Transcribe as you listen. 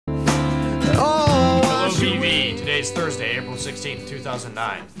is Thursday, April 16th,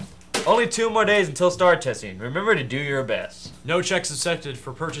 2009. Only 2 more days until start testing. Remember to do your best. No checks accepted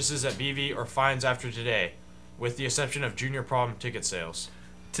for purchases at BV or fines after today, with the exception of junior prom ticket sales.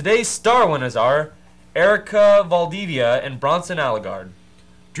 Today's star winners are Erica Valdivia and Bronson Allegard.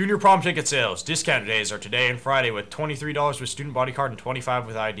 Junior prom ticket sales. Discounted days are today and Friday with $23 with student body card and $25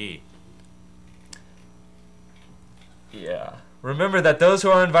 with ID. Yeah. Remember that those who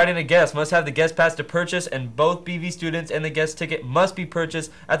are inviting a guest must have the guest pass to purchase, and both BV students and the guest ticket must be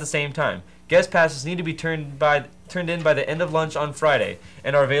purchased at the same time. Guest passes need to be turned in by the end of lunch on Friday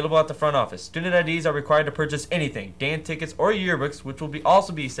and are available at the front office. Student IDs are required to purchase anything, dance tickets or yearbooks, which will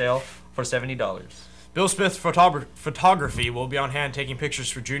also be sale for $70. Bill Smith Photography will be on hand taking pictures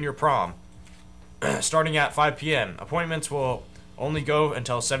for junior prom starting at 5 p.m. Appointments will only go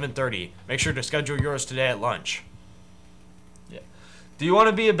until 7:30. Make sure to schedule yours today at lunch. Do you want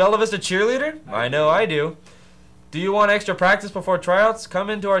to be a Bella Vista cheerleader? I know I do. Do you want extra practice before tryouts? Come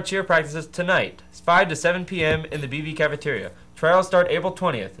into our cheer practices tonight. It's 5 to 7 p.m. in the BV cafeteria. Tryouts start April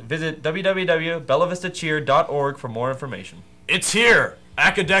 20th. Visit www.bellavistacheer.org for more information. It's here!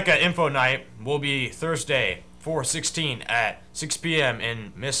 Acadeka Info Night will be Thursday, 4/16 at 6 p.m.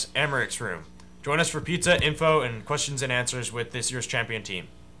 in Miss Emmerich's room. Join us for pizza, info, and questions and answers with this year's champion team.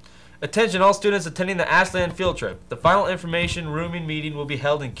 Attention all students attending the Ashland field trip. The final information rooming meeting will be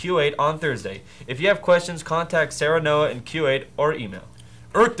held in Q8 on Thursday. If you have questions, contact Sarah Noah in Q8 or email.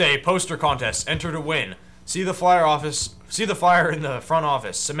 Earth Day poster contest. Enter to win. See the flyer in the front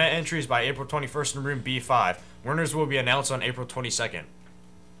office. Submit entries by April 21st in room B5. Winners will be announced on April 22nd.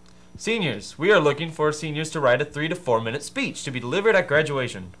 Seniors, we are looking for seniors to write a 3 to 4 minute speech to be delivered at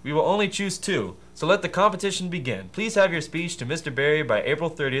graduation. We will only choose 2, so let the competition begin. Please have your speech to Mr. Berry by April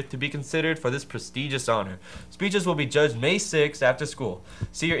 30th to be considered for this prestigious honor. Speeches will be judged May 6th after school.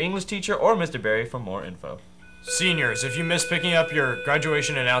 See your English teacher or Mr. Berry for more info. Seniors, if you missed picking up your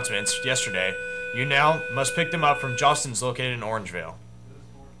graduation announcements yesterday, you now must pick them up from Jostens located in Orangevale.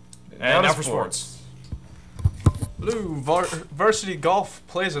 And now for sports. Blue Varsity Golf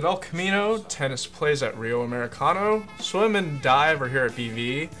plays at El Camino, tennis plays at Rio Americano, swim and dive are here at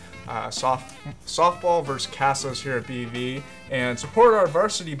BV, softball versus Casas here at BV, and support our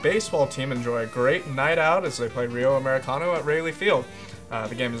varsity baseball team. Enjoy a great night out as they play Rio Americano at Rayleigh Field.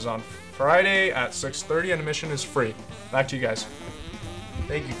 The game is on Friday at 6:30 and admission is free. Back to you guys.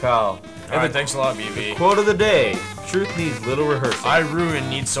 Thank you, Kyle. Alright, thanks a lot, BV. Quote of the day: truth needs little rehearsal. I ruin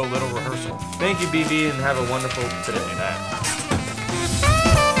needs so little rehearsal. Thank you, BV, and have a wonderful today.